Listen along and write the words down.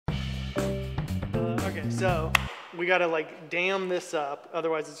so we gotta like dam this up,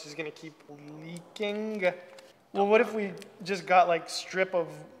 otherwise it's just gonna keep leaking. Well, what if we just got like strip of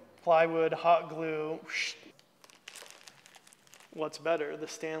plywood, hot glue? What's better, the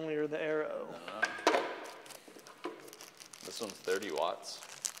Stanley or the Arrow? This one's 30 watts.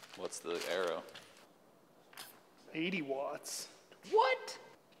 What's the Arrow? 80 watts. What?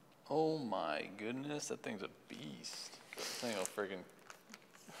 Oh my goodness, that thing's a beast. That thing will friggin'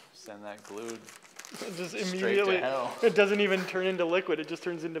 send that glued Just straight immediately, to hell. it doesn't even turn into liquid, it just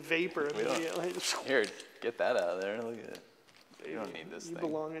turns into vapor immediately. Here, get that out of there. Look at it. You don't need this You thing.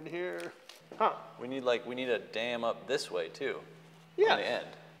 belong in here. Huh. We need a dam up this way too. Yeah. On the end.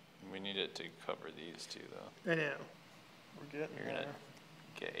 We need it to cover these two though. I know. We're getting You're there. gonna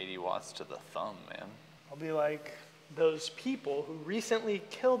get 80 watts to the thumb, man. I'll be like those people who recently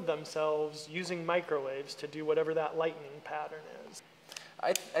killed themselves using microwaves to do whatever that lightning pattern is.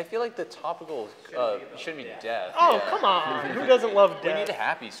 I feel like the topical should be death. Oh, yeah. come on. Who doesn't love We death? need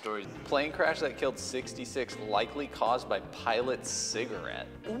happy stories. Plane crash that killed 66 likely caused by pilot's cigarette.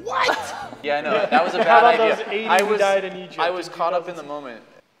 What? Yeah, I know. That was a How bad about idea. those 80 who died in Egypt I was in caught up in the moment.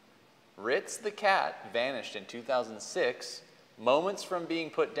 Ritz the cat vanished in 2006. Moments from being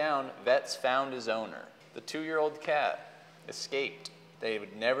put down, vets found his owner. The 2-year-old cat escaped. They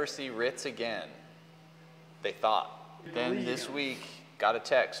would never see Ritz again, they thought. Then this week, got a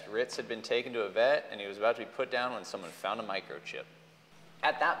text. Ritz had been taken to a vet and he was about to be put down when someone found a microchip.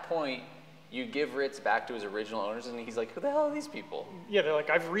 At that point, you give Ritz back to his original owners and he's like, who the hell are these people? Yeah, they're like,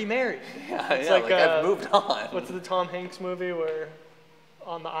 I've remarried. Yeah, It's like I've moved on. What's the Tom Hanks movie where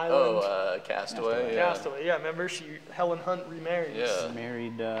on the island? Oh, Castaway. Yeah. Castaway, yeah. Remember, Helen Hunt remarries. Yeah. She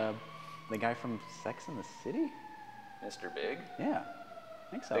married the guy from Sex and the City? Mr. Big. Yeah,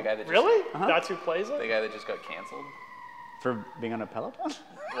 I think so. The guy that just, Really? That's who plays The it? guy that just got canceled. For being on a Peloton?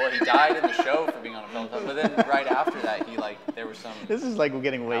 Well, he died in the show for being on a Peloton, but then right after that, there was some This is like we're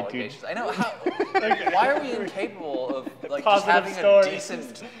getting way too... allegations. I know. Why are we incapable of like just Positive having story. a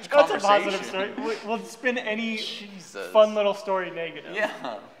decent That's a conversation? positive story. We'll spin any Jesus. fun little story negative.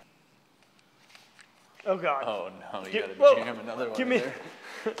 Yeah. Oh, God. Oh no, you Give- gotta jam another one. Give me.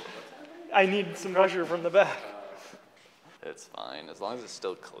 There. I need some pressure from the back. It's fine as long as it's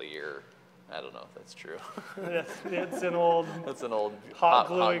still clear. I don't know if that's true. It's an old That's an old hot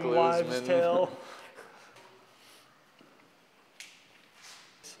gluing wives' gluesman. tale.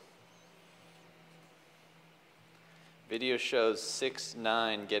 Video shows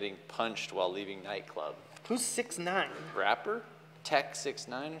 6'9" getting punched while leaving nightclub. Who's 6'9"? Rapper? Tech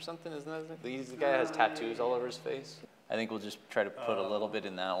 6'9" or something, isn't that? He's the guy that has tattoos all over his face. I think we'll just try to put a little bit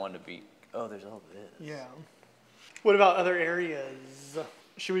in that one to be. Oh, there's all this. Yeah. What about other areas?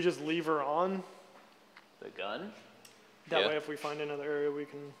 Should we just leave her on? The gun? That Yeah. way, if we find another area, we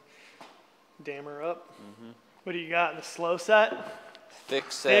can dam her up. What do you got? The slow set?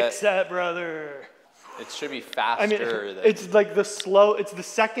 Thick set. Thick set, brother. It should be faster. I mean, than, it's like the slow. It's the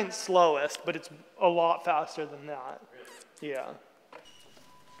second slowest, but it's a lot faster than that. Yeah.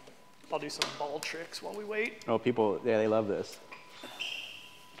 I'll do some ball tricks while we wait. Oh, people, yeah, they love this.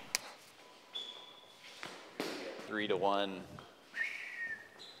 3-to-1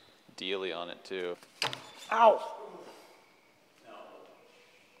 dealy on it too. Ow!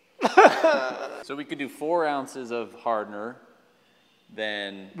 So we could do 4 ounces of hardener,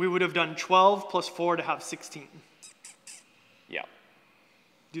 then We would have done 12 plus 4 to have 16. yeah.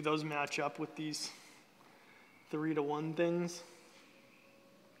 Do those match up with these 3-to-1 things?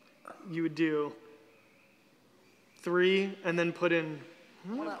 You would do 3 and then put in.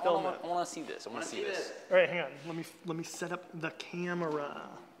 I want to see this. I want to see this. All right, hang on. Let me set up the camera,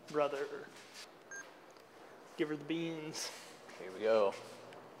 brother. Give her the beans. Here we go.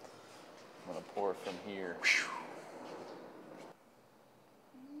 I'm gonna pour from here.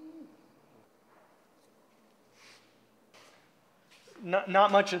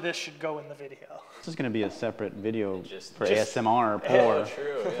 Not much of this should go in the video. This is going to be a separate video Just- for just- ASMR pour. Oh,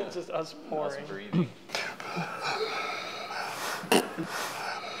 true. Yeah. It's just us Us pouring. breathing.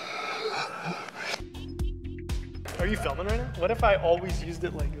 Are you filming right now? What if I always used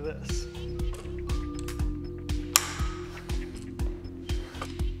it like this?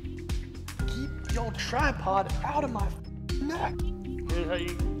 Keep your tripod out of my neck. Here's how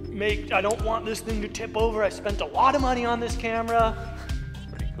you make, I don't want this thing to tip over. I spent a lot of money on this camera.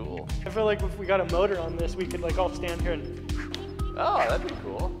 Pretty cool. I feel like if we got a motor on this, we could like all stand here and Oh, that'd be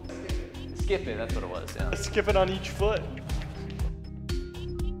cool. Skip it. That's what it was. Yeah. skip it on each foot.